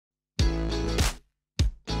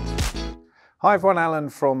Hi everyone, Alan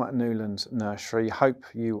from Newlands Nursery. Hope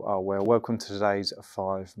you are well. Welcome to today's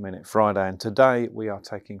 5-Minute Friday, and today we are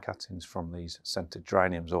taking cuttings from these scented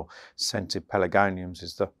geraniums, or scented pelargoniums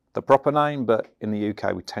is the proper name, but in the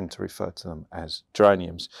UK we tend to refer to them as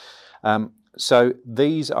geraniums. So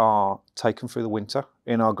these are taken through the winter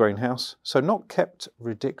in our greenhouse, so not kept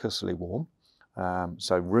ridiculously warm.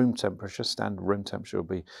 So room temperature, standard room temperature will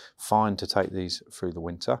be fine to take these through the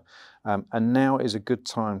winter. And now is a good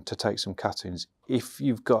time to take some cuttings if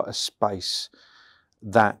you've got a space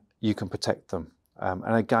that you can protect them.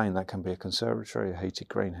 And again, that can be a conservatory, a heated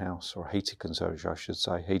greenhouse, or a heated conservatory, I should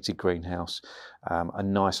say, heated greenhouse. A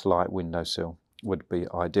nice light windowsill would be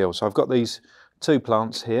ideal. So I've got these two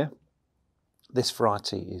plants here. This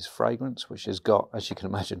variety is Fragrance, which has got, as you can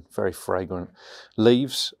imagine, very fragrant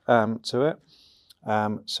leaves to it.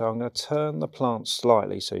 So I'm going to turn the plant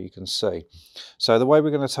slightly so you can see. So the way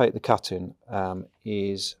we're going to take the cutting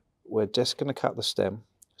is we're just going to cut the stem.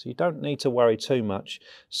 So you don't need to worry too much.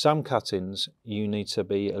 Some cuttings you need to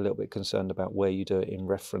be a little bit concerned about where you do it in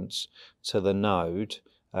reference to the node.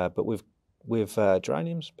 But with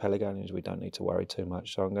geraniums, pelargoniums, we don't need to worry too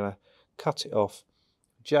much. So I'm going to cut it off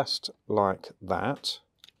just like that.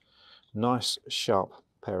 Nice sharp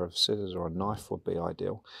pair of scissors or a knife would be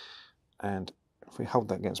ideal. And if we hold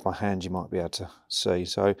that against my hand, you might be able to see.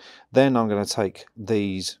 So then I'm going to take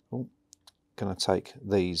these,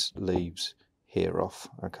 leaves here off.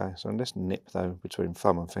 Okay, so I'm just nip though between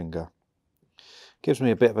thumb and finger. Gives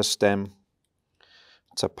me a bit of a stem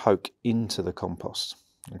to poke into the compost.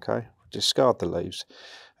 Okay, discard the leaves.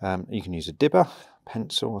 You can use a dibber,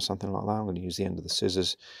 pencil or something like that. I'm going to use the end of the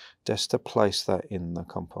scissors just to place that in the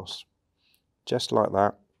compost. Just like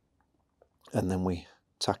that. And then we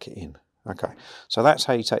tuck it in. Okay, so that's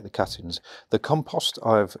how you take the cuttings. The compost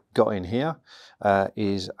I've got in here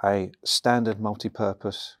is a standard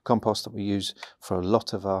multi-purpose compost that we use for a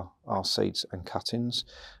lot of our seeds and cuttings,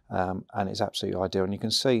 and it's absolutely ideal. And you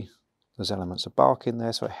can see there's elements of bark in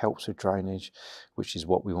there, so it helps with drainage, which is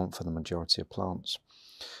what we want for the majority of plants.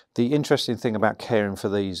 The interesting thing about caring for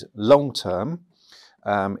these long term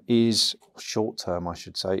is, short term I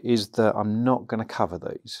should say, is that I'm not going to cover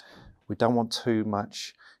these. We don't want too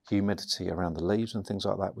much humidity around the leaves and things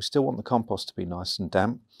like that. We still want the compost to be nice and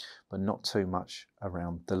damp, but not too much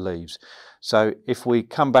around the leaves. So if we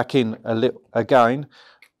come back in a little again,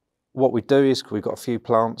 what we do is, we've got a few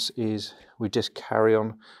plants, is we just carry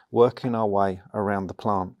on working our way around the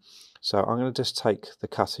plant. So I'm going to just take the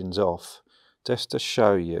cuttings off just to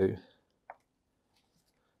show you,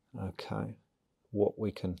 okay, what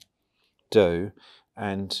we can do.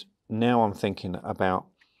 And now I'm thinking about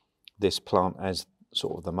this plant as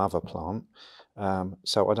sort of the mother plant,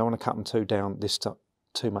 so I don't want to cut them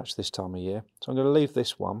too much this time of year. So I'm going to leave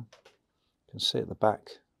this one. You can see at the back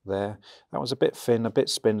there, that was a bit thin, a bit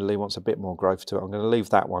spindly, wants a bit more growth to it. I'm going to leave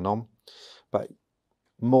that one on, but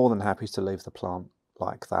more than happy to leave the plant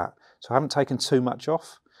like that. So I haven't taken too much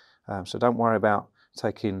off, so don't worry about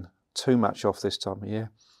taking too much off this time of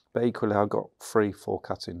year, but equally I've got 3-4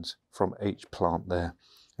 cuttings from each plant there.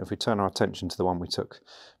 If we turn our attention to the one we took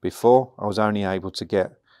before, I was only able to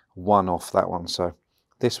get one off that one. So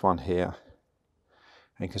this one here,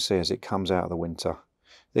 and you can see as it comes out of the winter,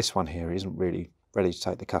 this one here isn't really ready to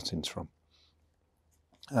take the cuttings from.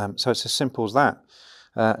 So it's as simple as that.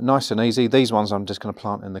 Nice and easy. These ones I'm just going to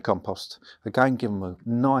plant in the compost. Again, give them a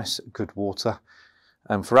nice, good water.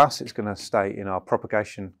 And for us, it's going to stay in our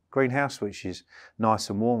propagation greenhouse, which is nice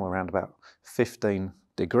and warm, around about 15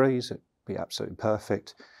 degrees. It'd be absolutely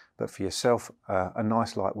perfect. But for yourself, a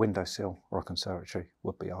nice light windowsill or a conservatory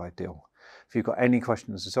would be ideal. If you've got any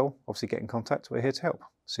questions at all, obviously get in contact. We're here to help.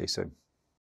 See you soon.